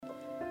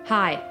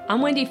Hi,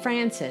 I'm Wendy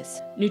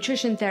Francis,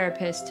 nutrition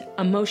therapist,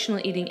 emotional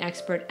eating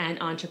expert, and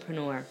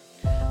entrepreneur.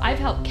 I've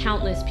helped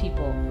countless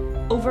people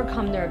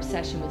overcome their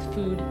obsession with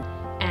food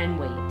and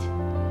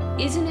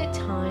weight. Isn't it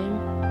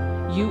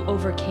time you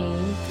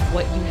overcame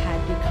what you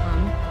had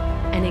become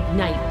and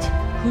ignite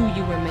who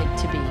you were meant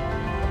to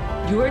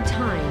be? Your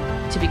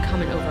time to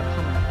become an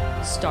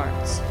overcomer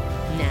starts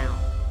now.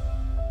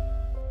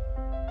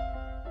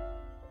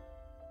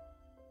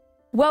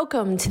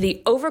 Welcome to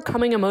the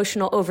Overcoming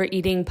Emotional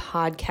Overeating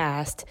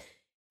podcast.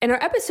 In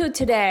our episode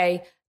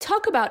today,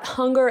 talk about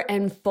hunger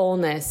and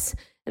fullness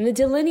and the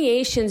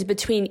delineations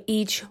between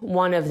each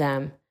one of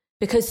them,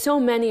 because so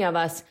many of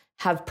us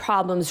have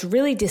problems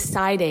really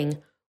deciding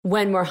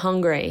when we're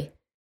hungry,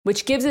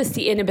 which gives us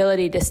the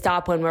inability to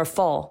stop when we're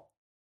full.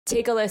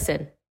 Take a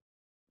listen.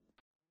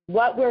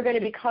 What we're going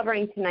to be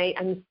covering tonight,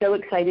 I'm so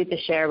excited to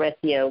share with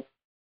you.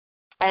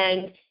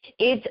 And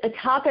it's a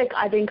topic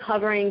I've been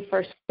covering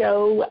for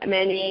so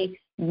many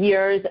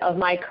years of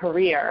my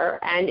career,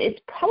 and it's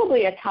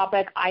probably a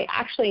topic I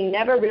actually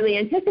never really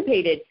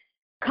anticipated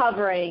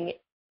covering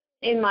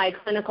in my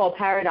clinical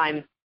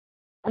paradigm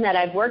that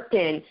I've worked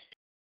in.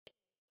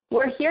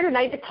 We're here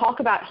tonight to talk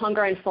about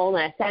hunger and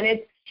fullness, and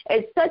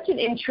it's such an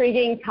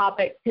intriguing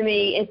topic to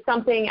me. It's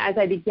something, as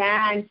I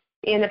began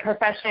in the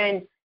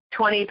profession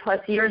 20 plus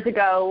years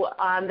ago,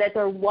 that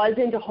there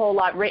wasn't a whole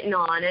lot written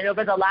on. And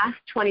over the last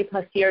 20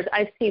 plus years,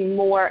 I've seen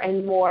more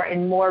and more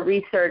and more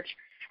research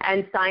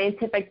and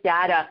scientific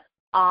data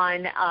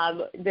on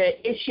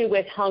the issue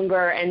with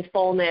hunger and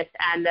fullness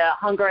and the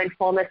hunger and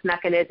fullness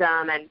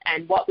mechanism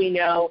and what we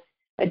know,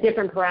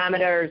 different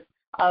parameters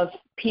of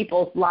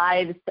people's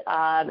lives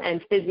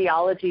and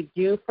physiology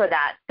do for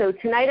that. So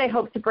tonight I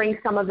hope to bring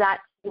some of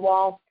that to you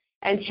all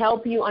and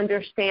help you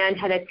understand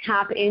how to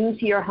tap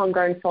into your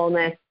hunger and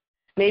fullness,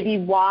 maybe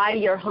why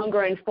your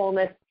hunger and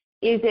fullness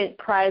isn't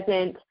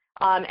present,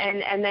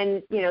 and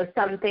then,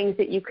 some things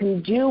that you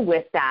can do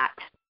with that.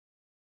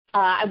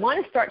 I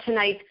want to start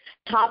tonight's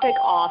topic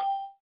off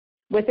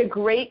with a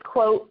great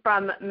quote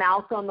from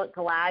Malcolm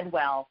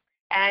Gladwell.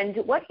 And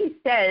what he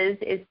says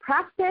is,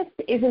 practice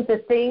isn't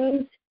the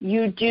things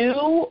you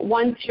do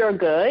once you're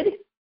good,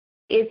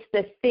 it's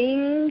the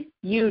thing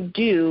you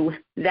do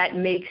that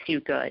makes you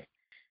good.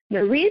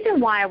 The reason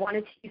why I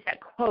wanted to use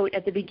that quote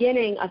at the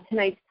beginning of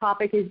tonight's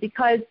topic is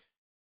because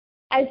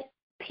as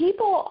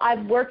people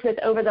I've worked with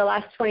over the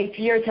last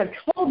 22 years have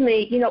told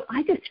me,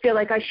 I just feel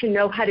like I should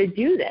know how to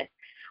do this.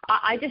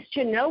 I just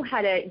should know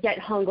how to get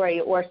hungry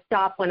or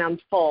stop when I'm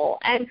full.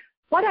 And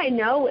what I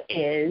know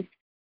is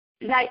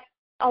that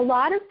a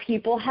lot of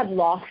people have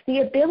lost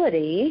the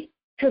ability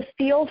to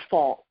feel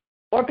full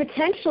or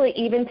potentially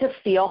even to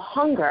feel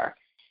hunger.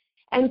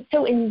 And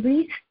so in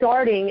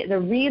restarting the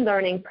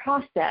relearning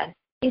process,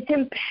 it's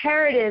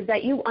imperative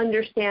that you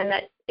understand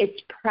that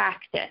it's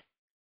practice.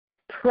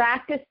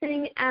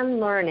 Practicing and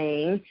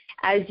learning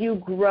as you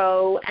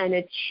grow and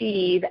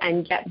achieve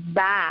and get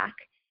back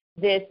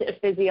this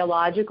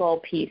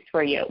physiological piece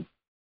for you.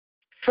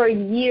 For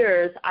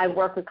years, I've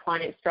worked with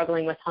clients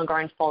struggling with hunger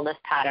and fullness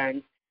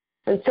patterns.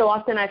 And so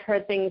often I've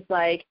heard things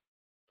like,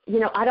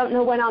 I don't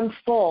know when I'm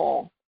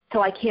full,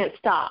 so I can't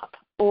stop.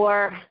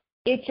 Or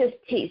it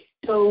just tastes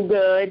so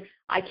good,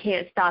 I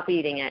can't stop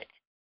eating it.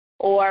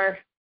 Or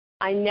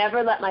I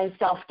never let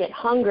myself get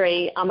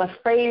hungry. I'm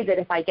afraid that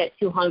if I get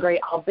too hungry,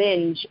 I'll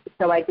binge,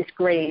 so I just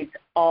graze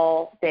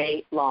all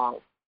day long.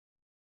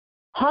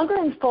 Hunger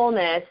and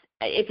fullness,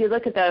 if you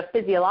look at the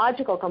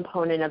physiological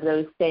component of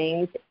those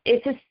things,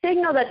 it's a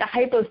signal that the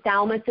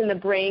hypothalamus in the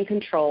brain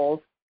controls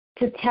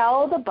to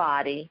tell the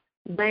body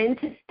when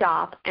to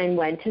stop and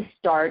when to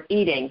start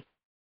eating.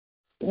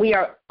 We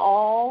are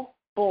all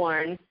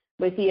born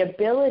with the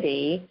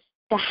ability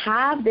to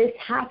have this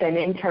happen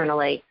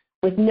internally,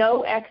 with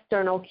no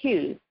external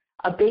cues.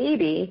 A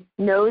baby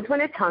knows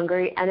when it's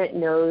hungry and it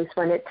knows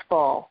when it's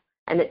full,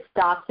 and it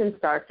stops and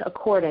starts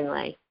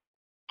accordingly.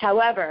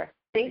 However,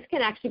 things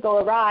can actually go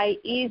awry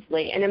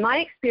easily. And in my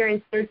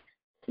experience,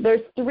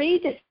 there's three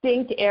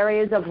distinct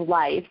areas of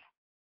life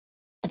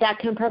that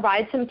can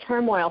provide some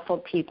turmoil for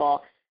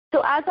people.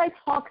 So as I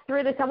talk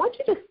through this, I want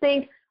you to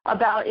think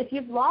about, if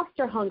you've lost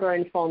your hunger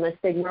and fullness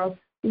signals,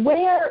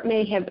 where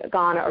may have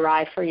gone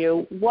awry for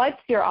you?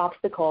 What's your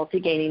obstacle to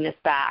gaining this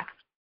back?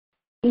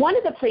 One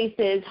of the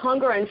places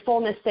hunger and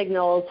fullness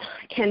signals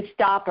can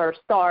stop or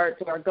start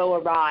or go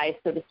awry,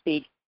 so to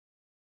speak,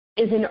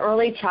 is in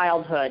early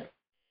childhood.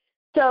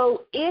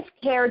 So if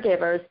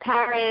caregivers,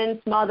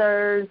 parents,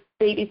 mothers,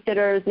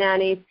 babysitters,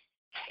 nannies,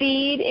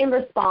 feed in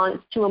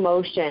response to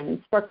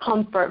emotions, for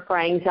comfort, for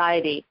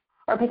anxiety,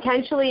 or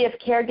potentially if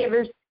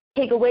caregivers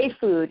take away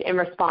food in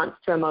response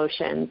to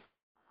emotions,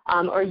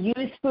 or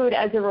use food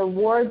as a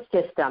reward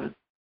system,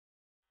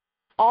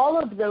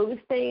 all of those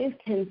things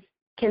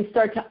can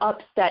start to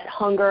upset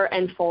hunger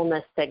and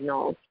fullness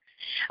signals.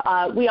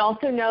 We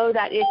also know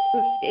that if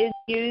food is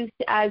used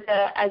as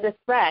a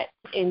threat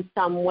in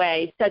some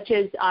way, such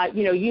as,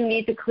 you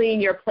need to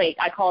clean your plate.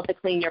 I call it the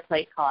Clean Your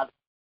Plate Club.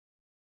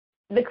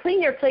 The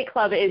Clean Your Plate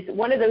Club is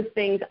one of those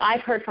things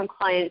I've heard from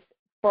clients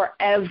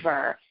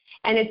forever.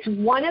 And it's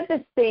one of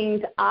the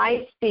things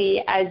I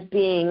see as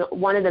being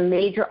one of the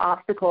major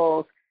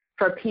obstacles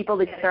for people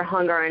to get their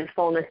hunger and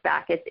fullness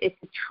back. It's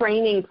a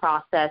training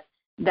process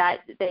that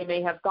they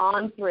may have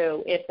gone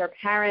through if their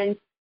parents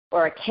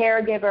or a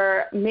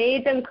caregiver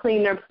made them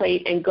clean their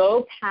plate and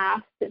go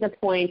past the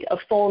point of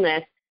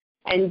fullness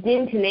and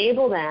didn't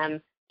enable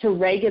them to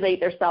regulate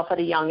themselves at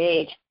a young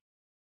age.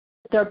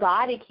 Their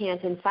body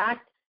can't, in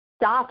fact,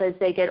 stop as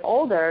they get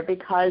older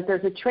because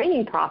there's a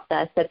training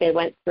process that they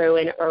went through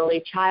in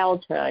early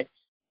childhood.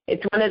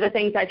 It's one of the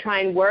things I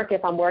try and work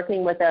if I'm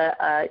working with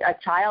a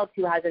child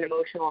who has an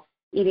emotional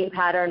eating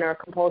pattern or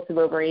compulsive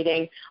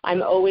overeating.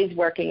 I'm always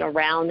working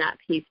around that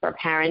piece for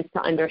parents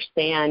to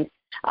understand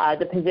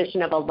the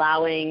position of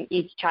allowing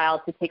each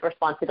child to take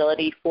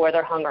responsibility for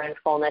their hunger and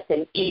fullness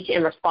and eat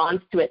in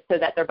response to it so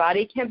that their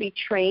body can be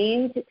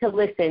trained to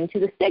listen to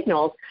the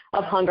signals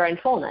of hunger and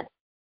fullness.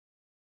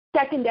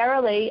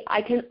 Secondarily,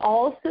 I can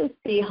also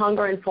see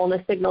hunger and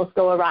fullness signals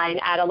go awry in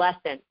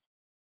adolescence.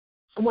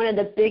 One of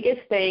the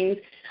biggest things,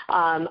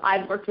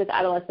 I've worked with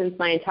adolescents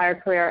my entire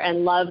career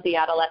and love the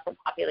adolescent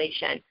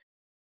population.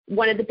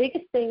 One of the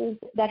biggest things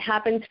that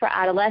happens for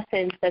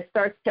adolescents that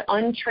starts to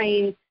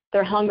untrain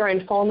their hunger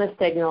and fullness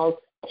signals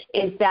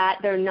is that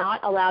they're not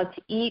allowed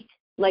to eat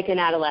like an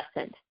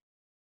adolescent.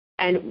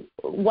 And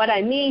what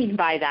I mean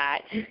by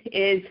that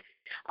is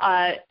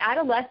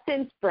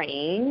adolescents'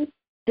 brains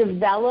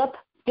develop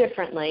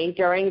differently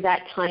during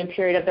that time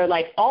period of their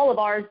life. All of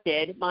ours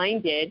did,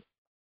 mine did,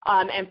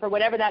 and for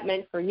whatever that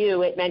meant for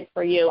you, it meant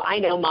for you. I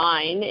know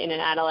mine in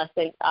an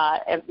adolescent,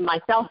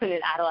 myself in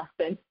an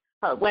adolescent,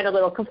 went a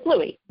little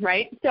kaflooey,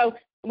 right? So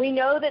we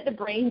know that the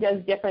brain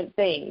does different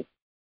things.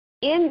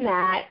 In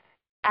that,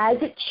 as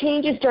it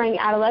changes during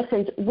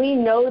adolescence, we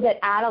know that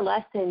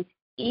adolescents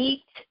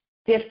eat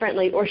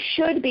differently or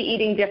should be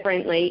eating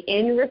differently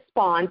in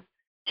response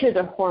to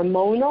the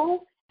hormonal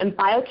and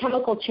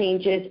biochemical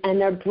changes and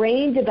their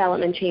brain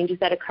development changes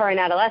that occur in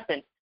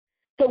adolescence.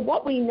 So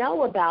what we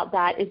know about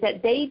that is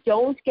that they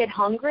don't get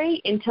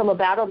hungry until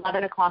about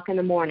 11 o'clock in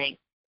the morning.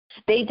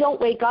 They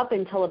don't wake up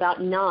until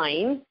about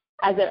 9,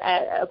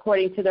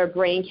 according to their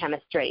brain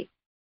chemistry.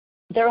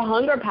 Their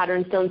hunger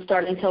patterns don't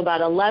start until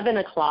about 11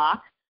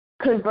 o'clock.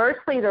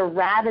 Conversely, they're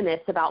ravenous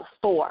about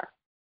 4,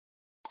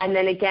 and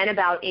then again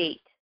about 8,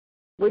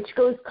 which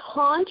goes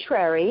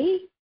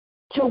contrary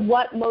to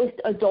what most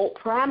adult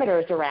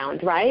parameters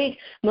around, right?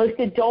 Most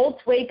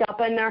adults wake up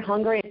and they're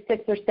hungry at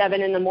 6 or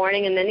 7 in the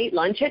morning and then eat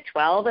lunch at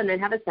 12 and then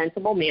have a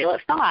sensible meal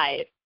at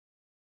 5.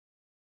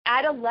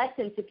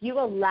 Adolescents, if you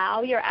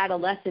allow your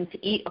adolescents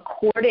to eat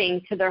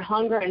according to their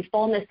hunger and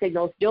fullness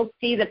signals, you'll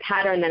see the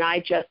pattern that I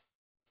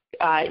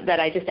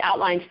just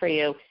outlined for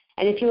you.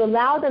 And if you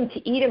allow them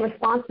to eat in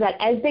response to that,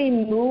 as they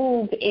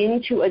move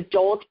into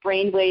adult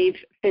brainwave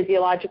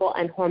physiological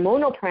and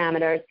hormonal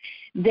parameters,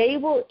 they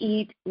will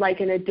eat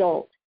like an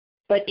adult.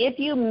 But if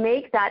you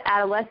make that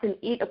adolescent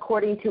eat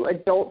according to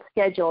adult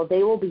schedule,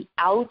 they will be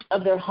out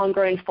of their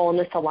hunger and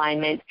fullness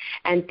alignment,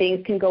 and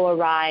things can go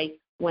awry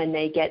when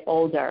they get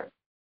older.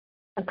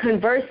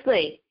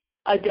 Conversely,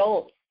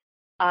 adults,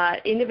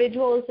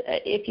 individuals,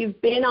 if you've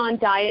been on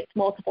diets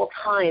multiple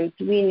times,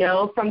 we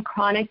know from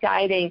chronic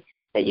dieting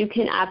that you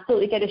can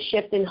absolutely get a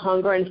shift in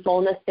hunger and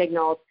fullness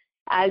signals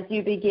as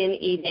you begin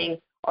eating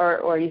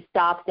or you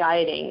stop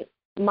dieting.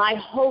 My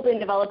hope in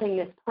developing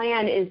this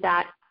plan is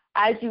that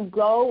as you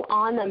go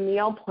on a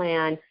meal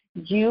plan,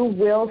 you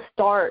will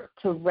start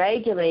to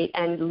regulate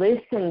and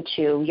listen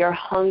to your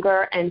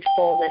hunger and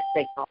fullness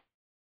signals.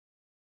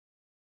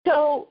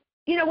 So,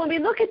 when we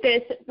look at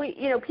this,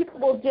 people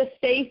will just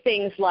say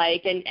things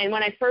like, and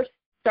when I first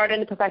started in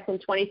the profession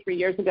 23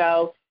 years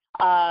ago,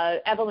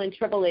 Evelyn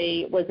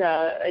Tribole was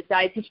a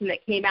dietitian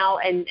that came out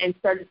and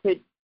started to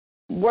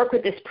work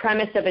with this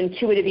premise of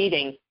intuitive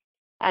eating.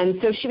 And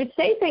so she would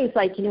say things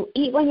like,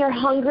 eat when you're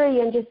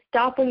hungry and just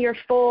stop when you're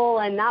full,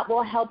 and that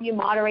will help you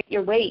moderate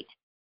your weight.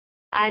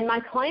 And my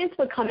clients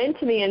would come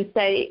into me and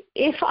say,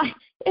 if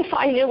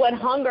I knew what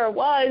hunger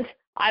was,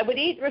 I would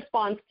eat in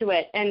response to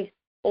it.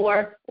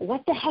 Or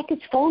what the heck is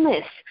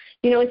fullness?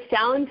 It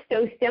sounds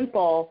so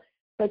simple,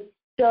 but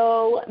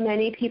so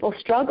many people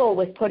struggle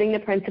with putting the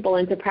principle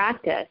into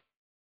practice.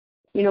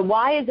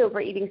 Why is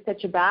overeating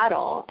such a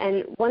battle?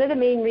 And one of the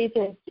main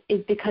reasons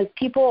is because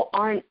people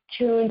aren't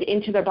tuned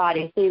into their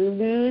bodies. They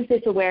lose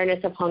this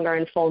awareness of hunger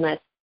and fullness.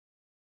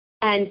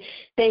 And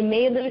they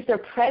may lose their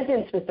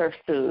presence with their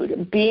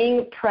food,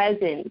 being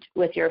present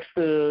with your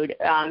food,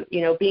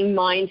 being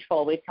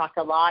mindful. We've talked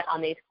a lot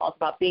on these calls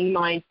about being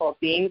mindful,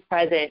 being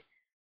present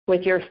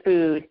with your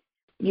food.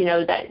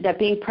 That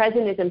being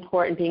present is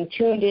important, being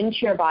tuned into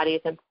your body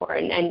is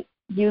important. And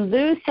you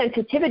lose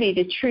sensitivity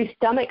to true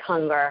stomach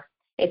hunger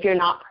if you're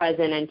not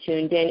present and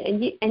tuned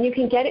in. And you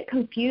can get it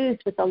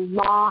confused with a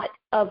lot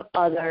of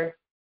other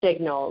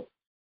signals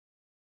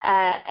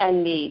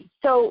and needs.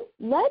 So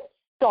let's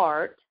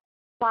start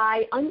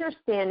by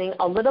understanding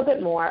a little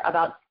bit more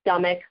about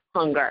stomach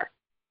hunger.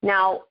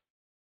 Now,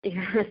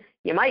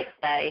 you might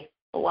say,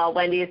 well,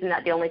 Wendy, isn't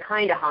that the only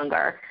kind of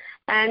hunger?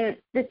 And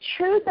the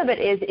truth of it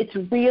is it's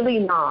really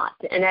not.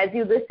 And as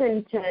you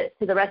listen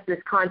to the rest of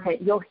this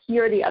content, you'll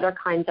hear the other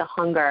kinds of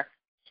hunger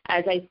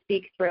as I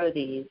speak through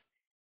these.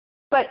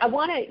 But I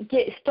want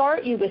to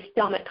start you with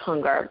stomach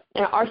hunger.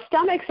 Now, our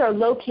stomachs are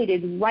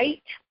located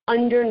right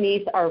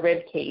underneath our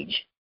rib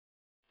cage,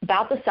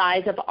 about the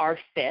size of our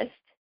fist.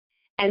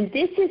 And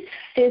this is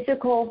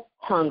physical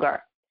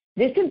hunger.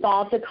 This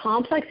involves a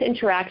complex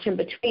interaction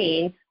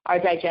between our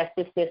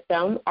digestive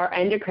system, our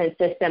endocrine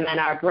system, and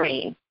our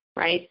brain,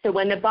 right? So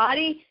when the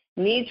body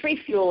needs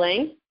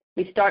refueling,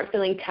 we start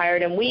feeling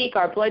tired and weak,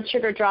 our blood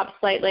sugar drops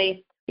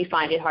slightly, we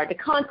find it hard to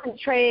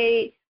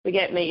concentrate, we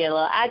get maybe a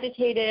little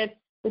agitated.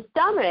 The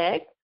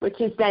stomach, which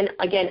is then,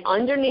 again,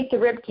 underneath the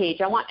rib cage,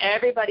 I want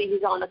everybody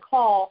who's on the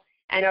call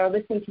and are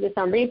listening to this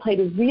on replay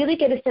to really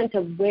get a sense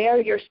of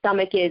where your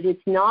stomach is.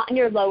 It's not in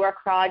your lower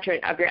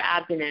quadrant of your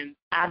abdomen.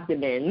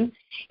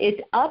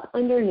 It's up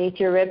underneath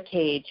your rib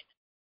cage.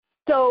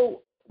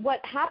 So what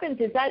happens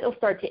is that it'll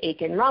start to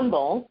ache and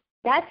rumble.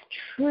 That's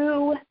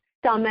true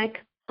stomach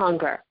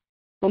hunger.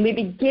 When we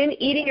begin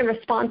eating in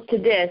response to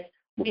this,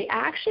 we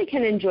actually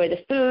can enjoy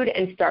the food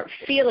and start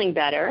feeling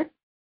better.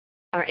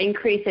 Our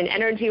increase in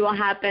energy will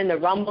happen. The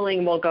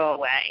rumbling will go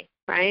away,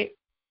 right?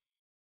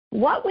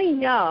 What we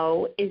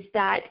know is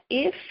that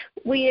if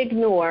we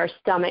ignore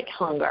stomach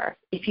hunger,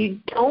 if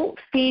you don't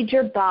feed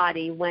your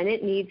body when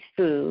it needs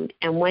food,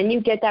 and when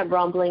you get that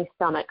rumbling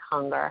stomach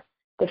hunger,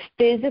 the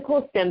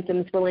physical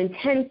symptoms will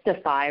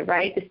intensify,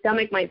 right? The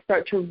stomach might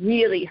start to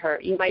really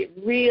hurt. You might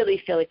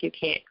really feel like you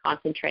can't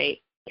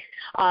concentrate.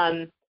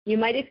 You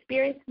might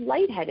experience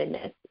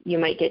lightheadedness. You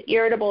might get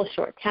irritable,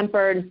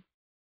 short-tempered.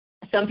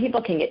 Some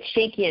people can get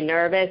shaky and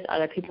nervous.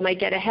 Other people might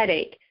get a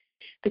headache.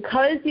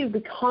 Because you've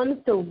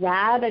become so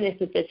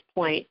ravenous at this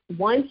point,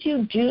 once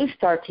you do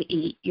start to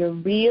eat, you're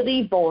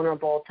really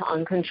vulnerable to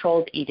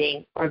uncontrolled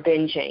eating or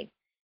binging.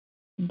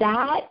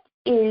 That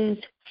is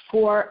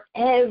for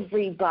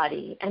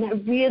everybody, and I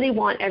really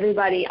want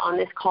everybody on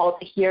this call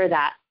to hear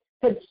that.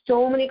 But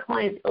so many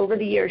clients over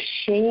the years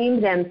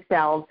shame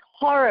themselves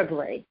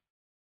horribly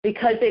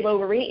because they've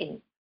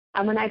overeaten.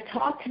 And when I've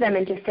talked to them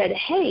and just said,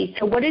 hey,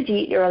 so what did you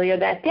eat earlier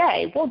that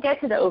day? We'll get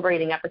to the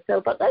overeating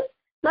episode, but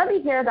let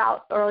me hear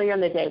about earlier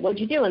in the day. What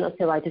did you do? And they'll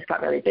say, well, I just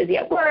got really busy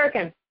at work,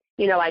 and,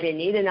 I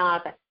didn't eat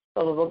enough,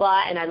 blah, blah, blah,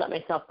 blah, and I let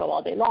myself go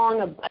all day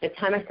long. And by the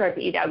time I started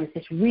to eat, I was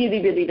just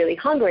really, really, really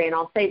hungry. And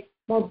I'll say,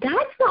 well,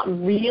 that's not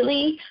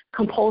really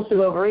compulsive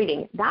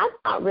overeating. That's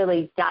not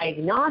really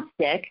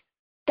diagnostic.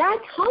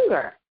 That's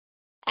hunger.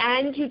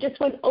 And you just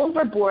went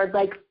overboard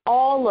like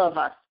all of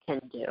us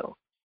can do.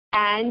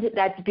 And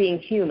that's being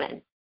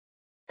human.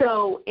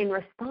 So in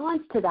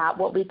response to that,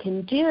 what we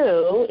can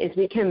do is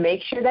we can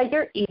make sure that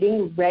you're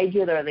eating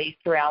regularly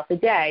throughout the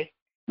day,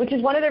 which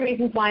is one of the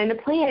reasons why in the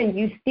plan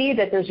you see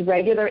that there's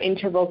regular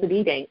intervals of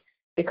eating,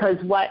 because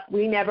what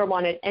we never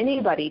wanted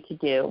anybody to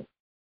do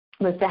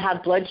was to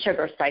have blood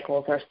sugar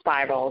cycles or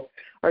spirals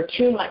or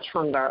too much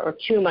hunger or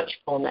too much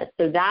fullness.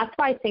 So that's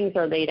why things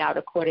are laid out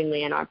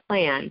accordingly in our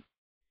plan.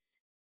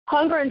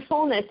 Hunger and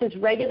fullness is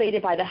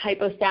regulated by the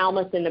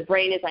hypothalamus in the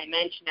brain, as I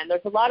mentioned, and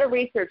there's a lot of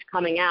research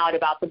coming out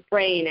about the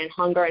brain and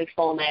hunger and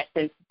fullness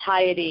and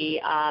satiety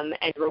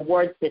and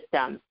reward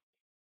system.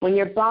 When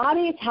your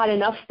body's had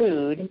enough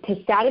food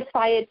to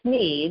satisfy its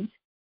needs,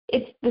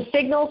 the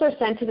signals are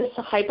sent to the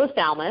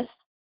hypothalamus.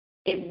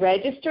 It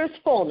registers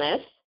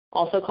fullness,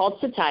 also called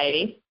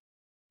satiety,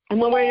 and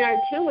when we're in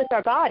tune with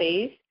our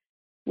bodies,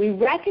 we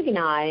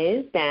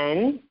recognize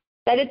then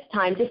that it's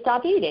time to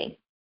stop eating.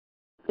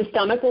 The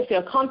stomach will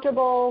feel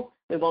comfortable,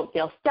 we won't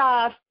feel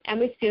stuffed, and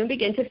we soon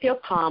begin to feel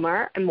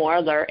calmer and more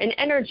alert and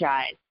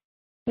energized.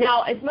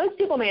 Now, as most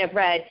people may have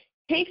read,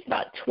 it takes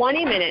about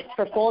 20 minutes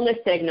for fullness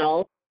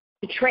signals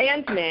to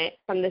transmit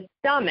from the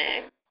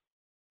stomach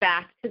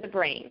back to the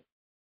brain.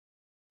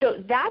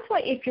 So that's why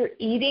if you're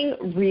eating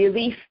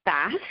really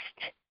fast,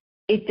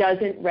 it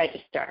doesn't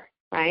register,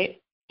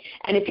 right?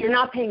 And if you're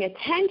not paying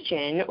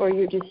attention or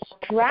you're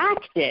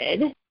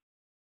distracted,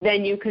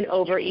 then you can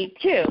overeat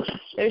too.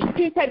 There's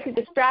two types of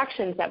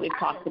distractions that we've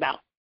talked about,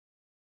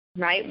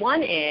 right?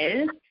 One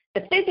is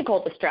the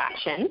physical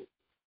distraction,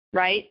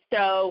 right?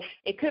 So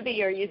it could be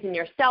you're using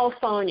your cell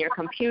phone, your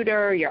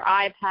computer, your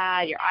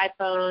iPad, your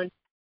iPhone,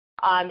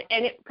 and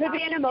it could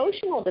be an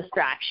emotional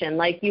distraction,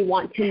 like you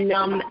want to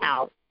numb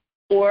out,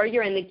 or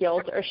you're in the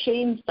guilt or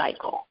shame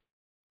cycle.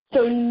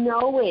 So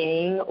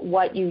knowing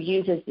what you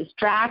use as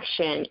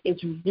distraction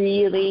is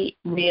really,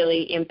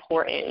 really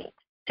important,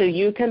 so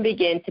you can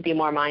begin to be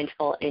more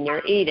mindful in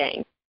your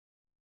eating.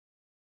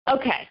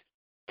 Okay,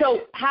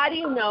 so how do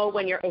you know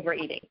when you're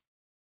overeating?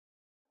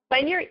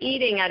 When you're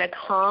eating at a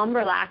calm,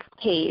 relaxed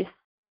pace,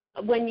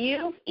 when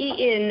you've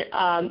eaten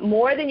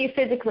more than you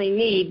physically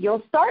need,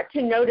 you'll start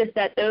to notice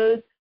that those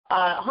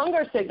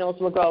hunger signals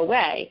will go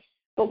away.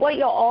 But what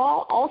you'll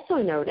also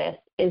notice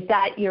is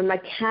that you're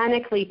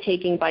mechanically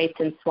taking bites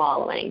and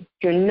swallowing.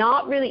 You're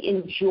not really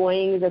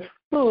enjoying the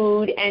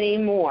food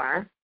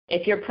anymore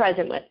if you're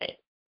present with it.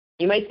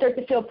 You might start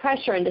to feel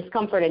pressure and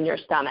discomfort in your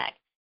stomach.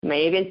 You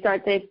may even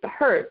start to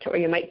hurt, or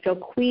you might feel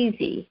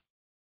queasy.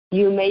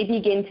 you may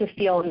begin to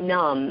feel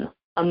numb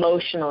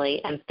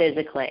emotionally and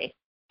physically.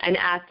 And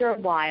after a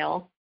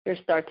while, you'll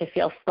start to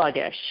feel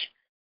sluggish.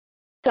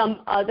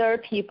 Some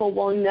other people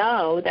will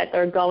know that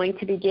they're going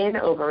to begin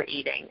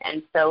overeating.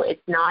 And so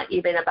it's not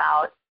even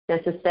about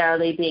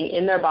necessarily being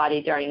in their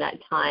body during that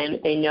time.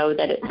 They know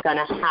that it's going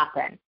to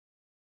happen.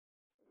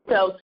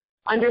 So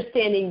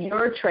understanding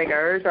your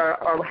triggers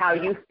or how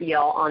you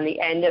feel on the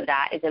end of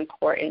that is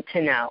important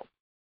to know.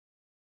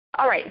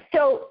 All right,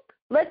 so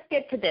let's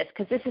get to this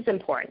because this is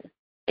important.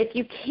 If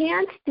you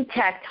can't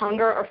detect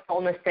hunger or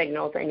fullness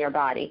signals in your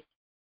body,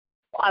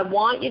 I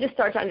want you to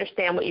start to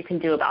understand what you can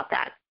do about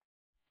that.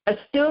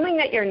 Assuming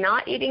that you're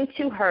not eating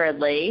too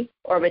hurriedly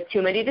or with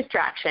too many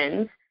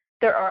distractions,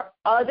 there are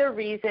other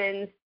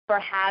reasons for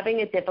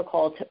having a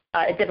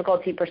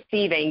difficulty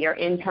perceiving your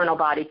internal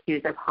body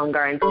cues of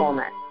hunger and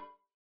fullness.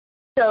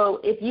 So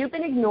if you've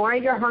been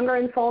ignoring your hunger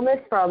and fullness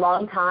for a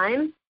long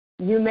time,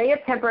 you may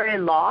have temporarily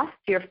lost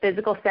your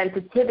physical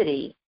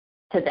sensitivity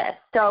to this.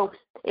 So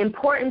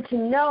important to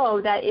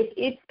know that if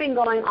it's been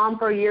going on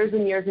for years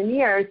and years and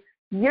years,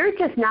 you're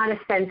just not as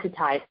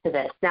sensitized to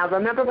this. Now,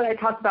 remember what I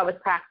talked about with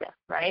practice,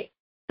 right?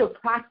 So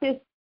practice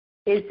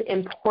is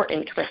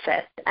important with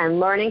this, and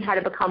learning how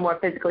to become more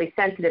physically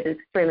sensitive is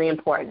extremely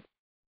important.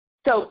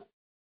 So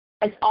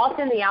it's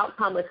often the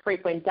outcome with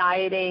frequent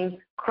dieting,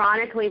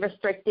 chronically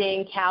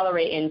restricting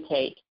calorie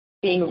intake,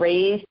 being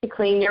raised to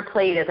clean your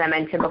plate, as I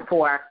mentioned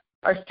before,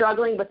 or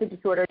struggling with a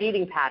disordered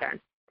eating pattern.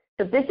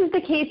 So if this is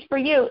the case for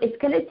you, it's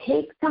going to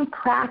take some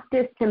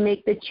practice to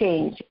make the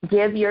change.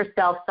 Give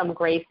yourself some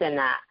grace in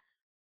that.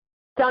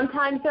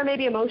 Sometimes there may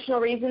be emotional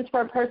reasons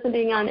for a person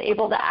being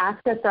unable to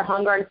access their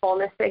hunger and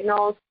fullness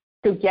signals.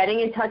 So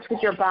getting in touch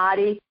with your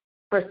body,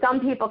 for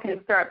some people,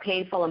 can stir up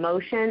painful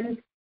emotions.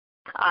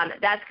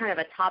 That's kind of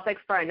a topic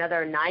for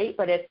another night.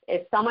 But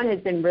if someone has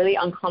been really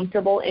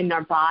uncomfortable in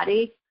their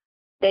body,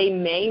 they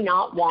may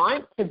not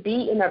want to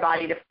be in their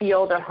body to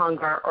feel their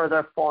hunger or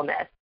their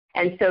fullness.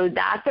 And so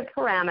that's a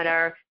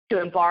parameter to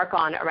embark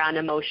on around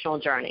an emotional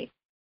journey.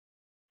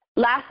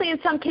 Lastly, in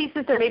some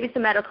cases, there may be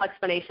some medical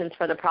explanations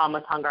for the problem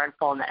with hunger and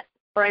fullness.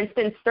 For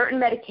instance, certain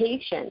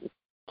medications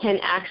can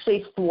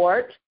actually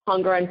thwart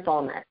hunger and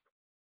fullness.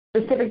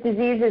 Specific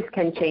diseases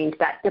can change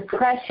that.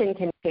 Depression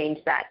can change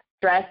that.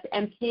 Stress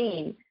and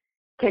pain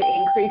can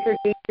increase or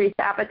decrease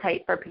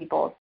appetite for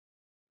people.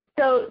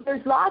 So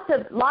there's lots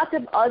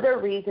of other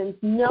reasons.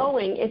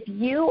 Knowing if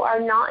you are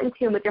not in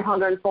tune with your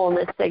hunger and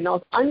fullness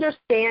signals,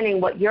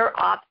 understanding what your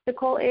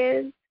obstacle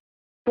is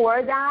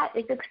for that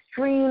is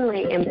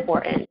extremely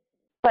important.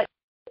 But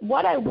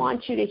what I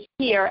want you to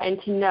hear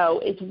and to know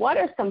is what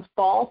are some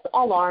false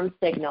alarm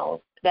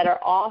signals that are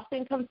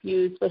often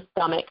confused with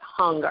stomach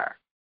hunger.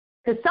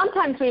 Because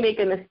sometimes we make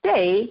a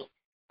mistake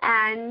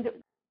and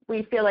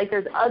we feel like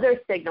there's other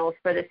signals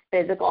for this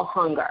physical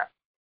hunger.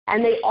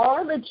 And they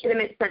are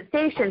legitimate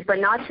sensations, but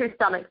not true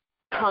stomach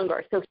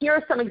hunger. So here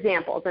are some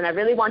examples, and I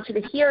really want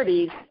you to hear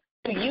these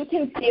so you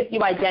can see if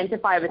you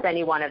identify with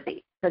any one of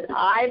these, because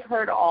I've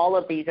heard all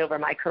of these over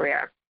my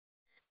career.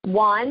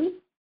 One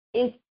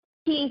is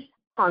teeth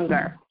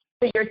hunger.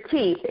 So your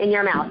teeth in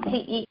your mouth,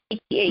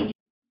 T-E-E-T-H.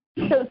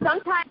 So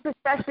sometimes,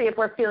 especially if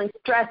we're feeling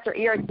stressed or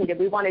irritated,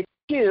 we want to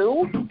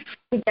chew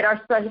to get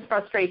our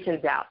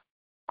frustrations out.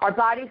 Our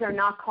bodies are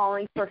not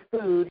calling for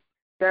food.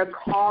 They're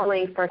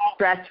calling for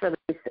stress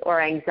release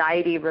or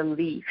anxiety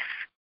relief.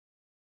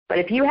 But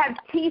if you have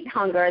teeth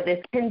hunger,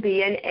 this can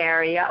be an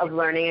area of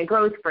learning and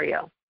growth for you.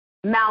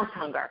 Mouth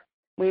hunger.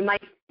 We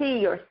might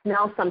see or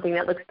smell something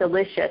that looks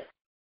delicious.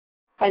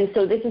 And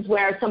so this is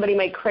where somebody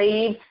might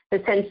crave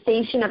the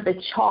sensation of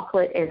the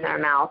chocolate in their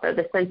mouth or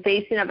the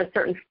sensation of a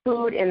certain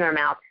food in their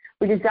mouth.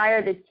 We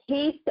desire the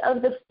taste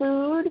of the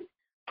food,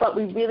 but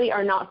we really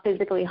are not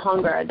physically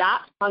hungry.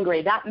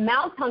 That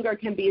mouth hunger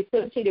can be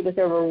associated with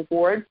a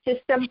reward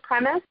system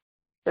premise.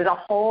 There's a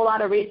whole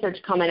lot of research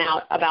coming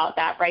out about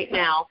that right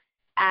now,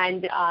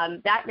 and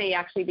that may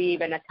actually be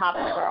even a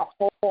topic for a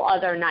whole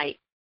other night.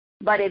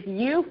 But if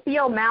you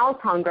feel mouth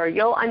hunger,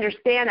 you'll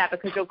understand that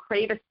because you'll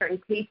crave a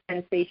certain taste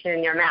sensation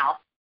in your mouth.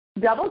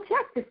 Double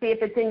check to see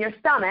if it's in your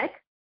stomach,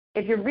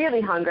 if you're really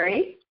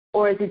hungry,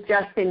 or is it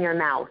just in your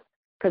mouth?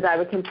 Because I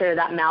would consider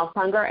that mouth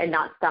hunger and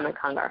not stomach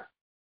hunger.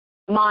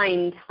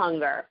 Mind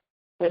hunger.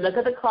 We look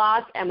at the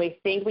clock and we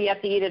think we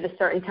have to eat at a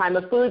certain time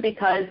of food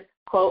because,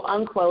 quote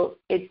unquote,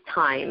 it's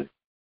time.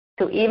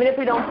 So even if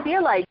we don't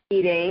feel like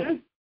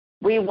eating,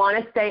 we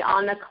want to stay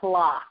on the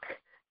clock.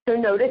 So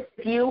notice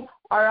if you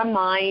are a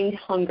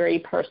mind-hungry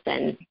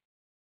person.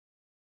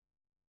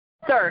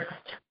 Thirst.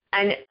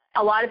 And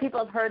a lot of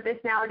people have heard this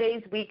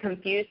nowadays. We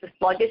confuse the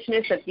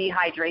sluggishness of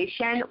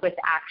dehydration with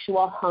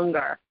actual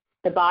hunger.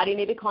 The body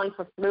may be calling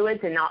for fluids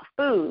and not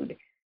food.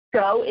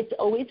 So it's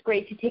always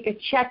great to take a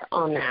check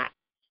on that,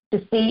 to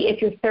see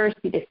if you're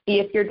thirsty, to see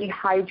if you're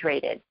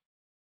dehydrated.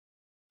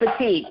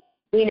 Fatigue.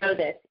 We know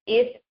this.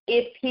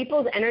 If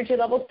people's energy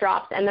levels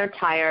drops and they're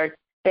tired,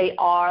 they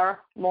are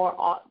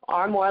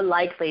more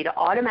likely to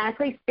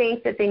automatically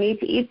think that they need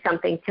to eat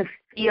something to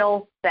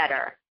feel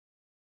better,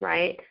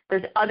 right?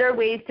 There's other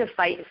ways to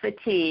fight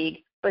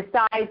fatigue,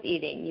 Besides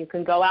eating, you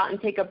can go out and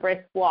take a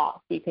brisk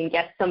walk. You can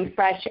get some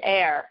fresh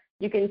air.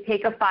 You can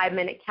take a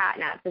 5-minute cat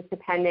nap, just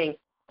depending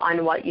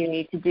on what you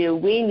need to do.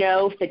 We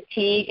know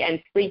fatigue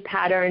and sleep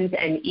patterns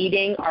and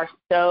eating are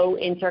so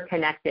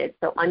interconnected,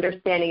 so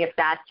understanding if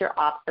that's your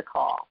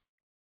obstacle.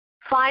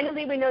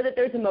 Finally, we know that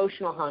there's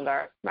emotional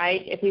hunger,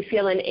 right? If we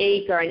feel an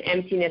ache or an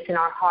emptiness in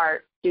our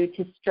heart due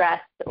to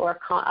stress or,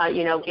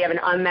 we have an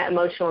unmet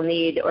emotional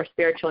need or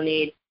spiritual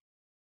need,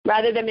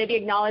 rather than maybe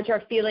acknowledge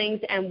our feelings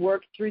and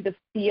work through the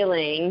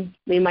feeling,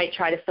 we might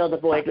try to fill the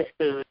void with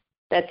food.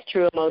 That's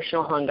true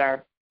emotional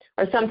hunger.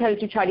 Or sometimes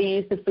we try to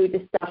use the food to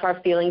stuff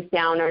our feelings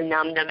down or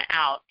numb them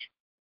out.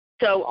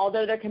 So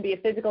although there can be a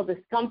physical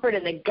discomfort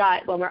in the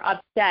gut when we're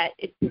upset,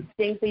 it's a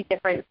distinctly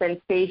different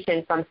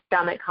sensation from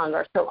stomach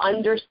hunger. So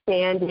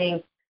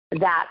understanding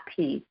that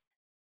piece.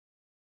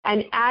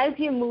 And as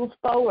you move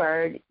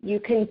forward, you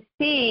can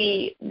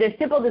see the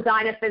simple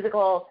design of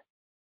physical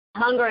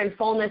hunger and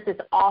fullness is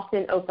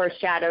often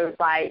overshadowed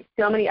by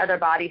so many other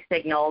body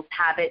signals,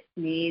 habits,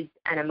 needs,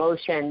 and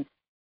emotions.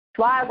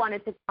 That's why I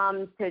wanted to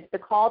come to the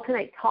call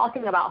tonight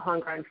talking about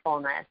hunger and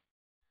fullness,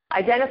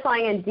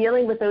 identifying and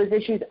dealing with those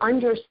issues,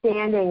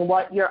 understanding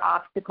what your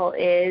obstacle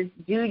is.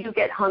 Do you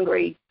get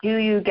hungry? Do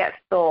you get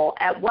full?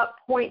 At what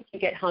point do you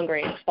get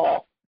hungry and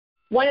full?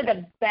 One of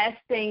the best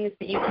things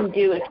that you can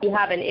do if you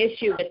have an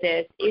issue with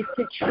this is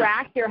to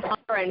track your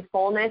hunger and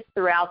fullness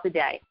throughout the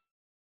day.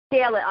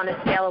 Scale it on a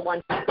scale of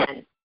 1 to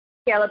 10.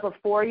 Scale it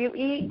before you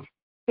eat.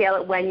 Scale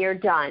it when you're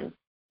done.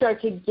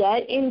 Start to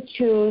get in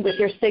tune with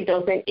your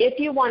signals. And if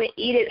you want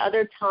to eat at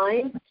other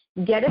times,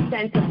 get a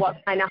sense of what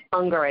kind of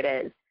hunger it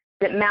is.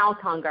 Is it mouth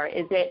hunger?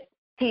 Is it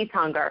teeth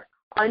hunger?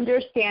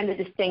 Understand the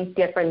distinct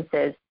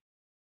differences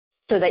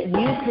so that you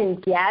can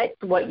get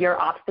what your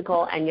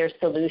obstacle and your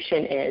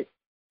solution is.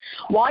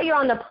 While you're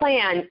on the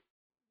plan,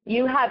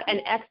 you have an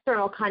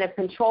external kind of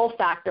control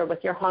factor with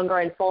your hunger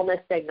and fullness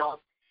signals.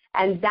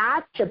 And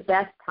that's the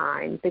best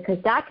time because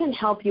that can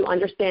help you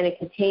understand and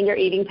contain your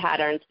eating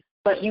patterns,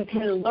 but you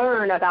can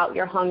learn about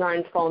your hunger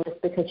and fullness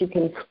because you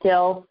can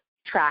still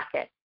track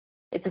it.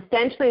 It's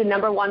essentially the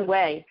number one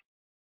way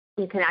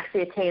you can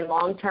actually attain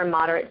long-term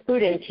moderate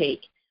food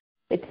intake.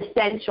 It's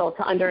essential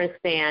to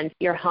understand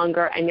your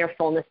hunger and your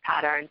fullness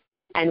patterns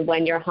and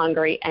when you're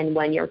hungry and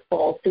when you're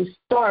full. So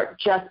start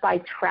just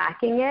by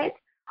tracking it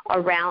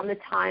around the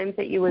times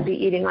that you would be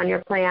eating on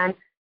your plan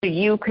so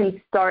you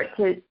can start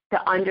to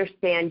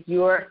understand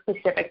your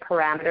specific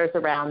parameters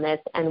around this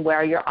and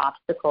where your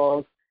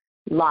obstacles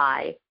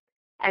lie.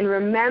 And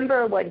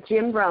remember what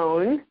Jim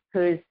Rohn,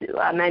 who's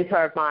a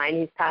mentor of mine,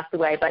 he's passed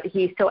away, but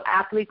he so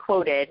aptly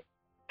quoted,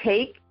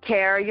 "Take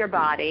care of your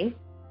body.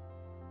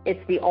 It's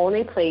the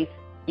only place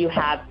you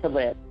have to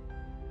live."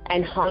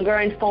 And hunger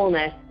and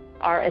fullness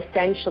are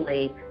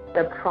essentially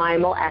the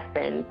primal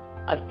essence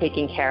of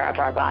taking care of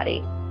our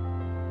body.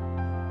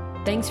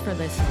 Thanks for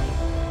listening.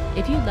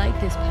 If you like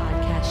this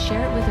podcast,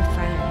 share it with a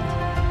friend.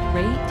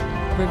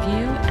 Rate,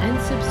 review, and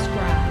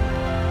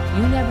subscribe.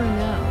 You never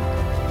know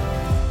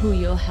who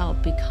you'll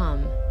help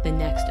become the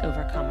next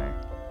overcomer.